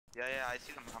Yeah, yeah, I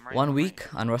see them. I'm right 1 week,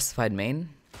 unrustified main.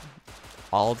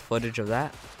 All the footage of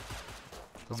that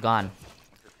was gone.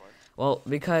 Well,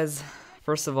 because,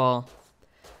 first of all,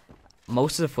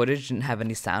 most of the footage didn't have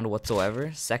any sound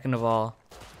whatsoever. Second of all,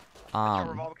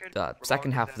 the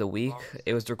second half of the week,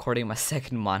 it was recording my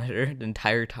second monitor the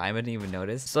entire time. I didn't even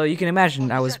notice. So you can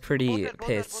imagine I was pretty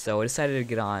pissed. So I decided to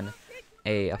get on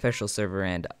a official server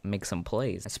and make some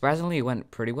plays. Surprisingly, it went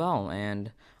pretty well.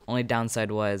 And only downside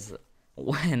was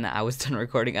when I was done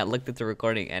recording, I looked at the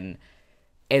recording and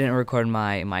it didn't record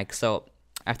my mic. So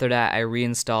after that, I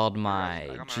reinstalled my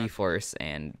GeForce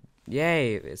and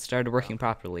yay, it started working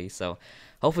properly. So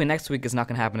hopefully next week is not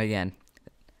gonna happen again.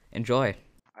 Enjoy.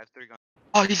 I have 3 guns.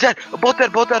 Oh, he's dead. Both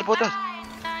dead. Both dead. Both dead.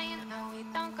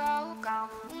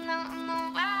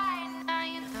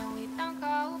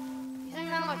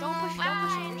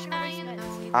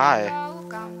 Hi.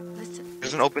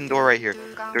 There's an open door right here.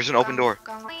 There's an open door.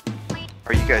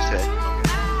 Are you guys dead?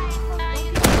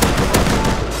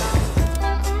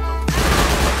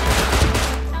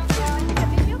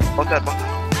 Both dead. Both dead.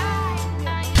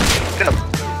 Get up.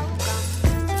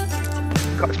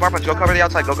 SmartPunch, go cover the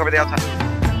outside. Go cover the outside.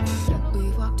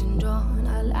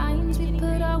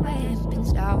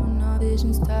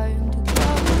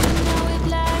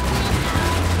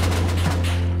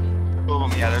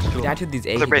 Boom, yeah, there's 2 We died to these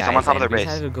 80 base. guys, I'm on top of their and we base.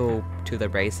 decided to go to their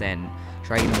base and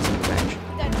try getting some revenge.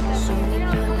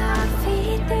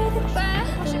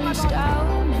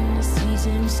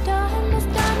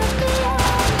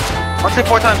 One's hit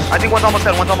 4 times. I think one's almost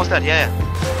dead. One's almost dead. Yeah, yeah.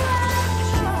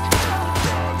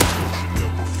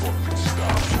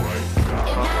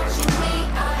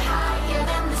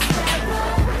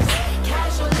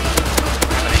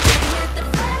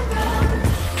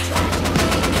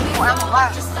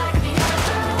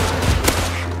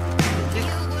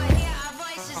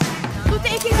 Look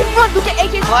at AK's in front! Look at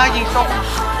AK's Lagging so.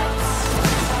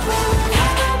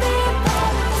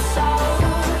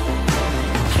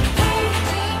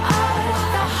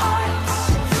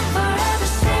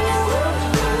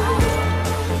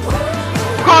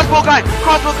 Crossbow guy!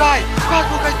 Crossbow guy!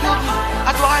 Crossbow guy killed me! I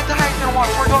have to hide in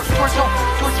water. Towards zone.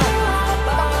 Towards zone.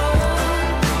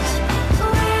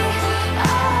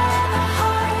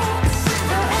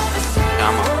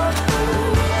 Come on.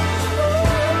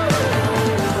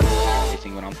 You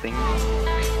think what I'm thinking?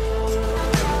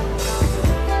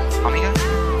 Amiga?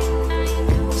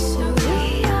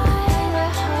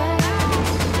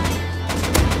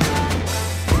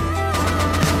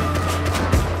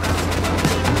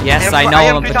 Yes, I know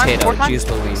I'm a potato. Jeez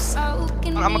Louise.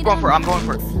 I'm going for it. I'm going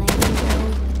for it.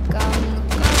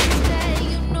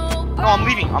 No, I'm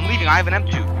leaving. I'm leaving. I have an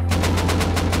M2.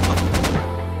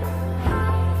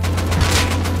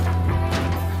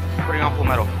 Putting on full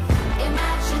metal.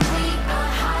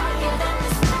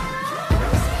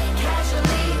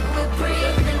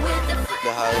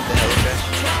 The hell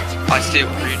I stay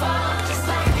with Reed.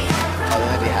 Oh, they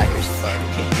might be hackers.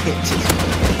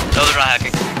 No, they're not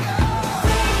hacking.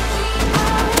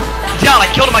 Down, I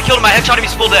killed him. I headshot him.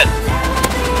 He's full dead.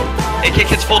 AK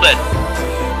kid's full dead.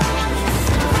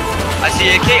 I see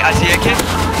AK.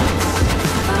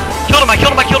 Killed him. I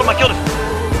killed him.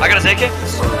 I got his AK.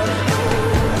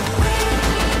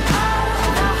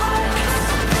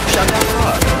 Shut down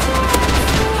frog.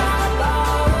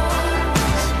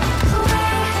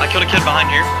 I killed a kid behind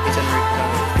here. He's in recovery.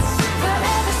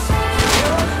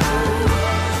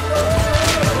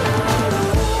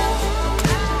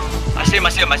 I see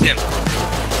him.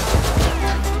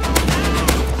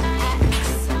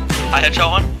 I headshot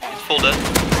one. He's full dead.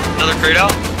 Another crate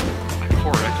out. Like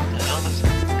 4X. What the hell is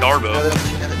this? Garbo.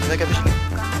 Another guy fishing.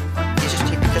 He's just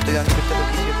picked up the gun. Picked up a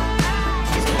piece of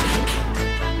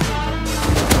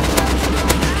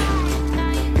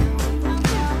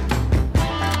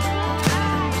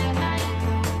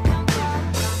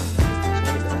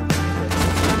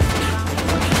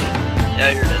Yeah,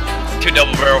 you're dead. 2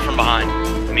 double barrel from behind.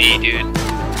 Me, dude.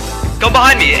 Go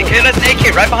behind me. AK, that's an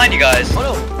AK right behind you guys. Oh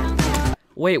no.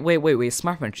 Wait,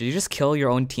 SmartPunch, did you just kill your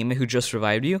own teammate who just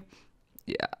revived you?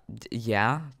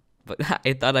 Yeah, but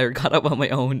I thought I got up on my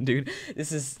own, dude.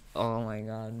 This is, oh my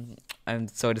god. I'm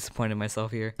so disappointed in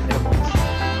myself here.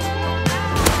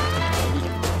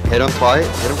 Hit him twice.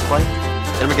 Hit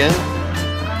him again.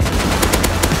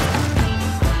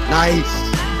 Nice.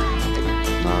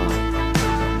 No.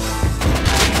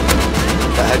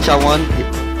 Got headshot one.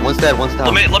 One's dead. One's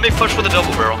down. Let me push for the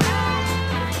double barrel.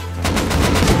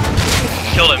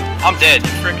 Killed him. I'm dead. You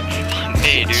freaking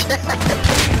me, dude.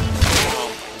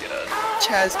 Oh my god.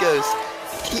 Chaz goes.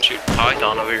 Shoot,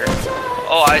 Python over here.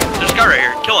 Oh, there's a guy right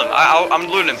here. Kill him. I'm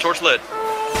looting him. Torch lit.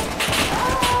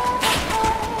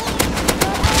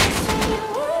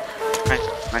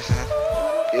 Nice.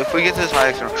 If we get to this high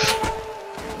external.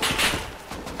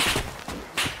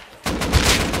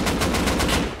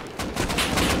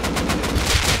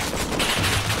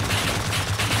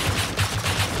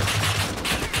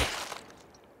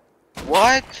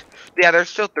 What? Yeah, there's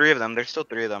still 3 of them. There's still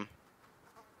 3 of them.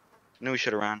 Knew we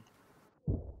should have ran.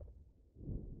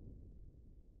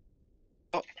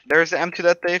 Oh, there's the M2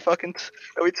 that they fucking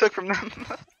that we took from them.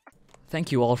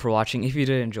 Thank you all for watching. If you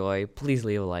did enjoy, please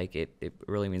leave a like. It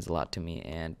really means a lot to me.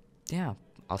 And yeah,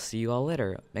 I'll see you all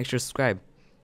later. Make sure to subscribe.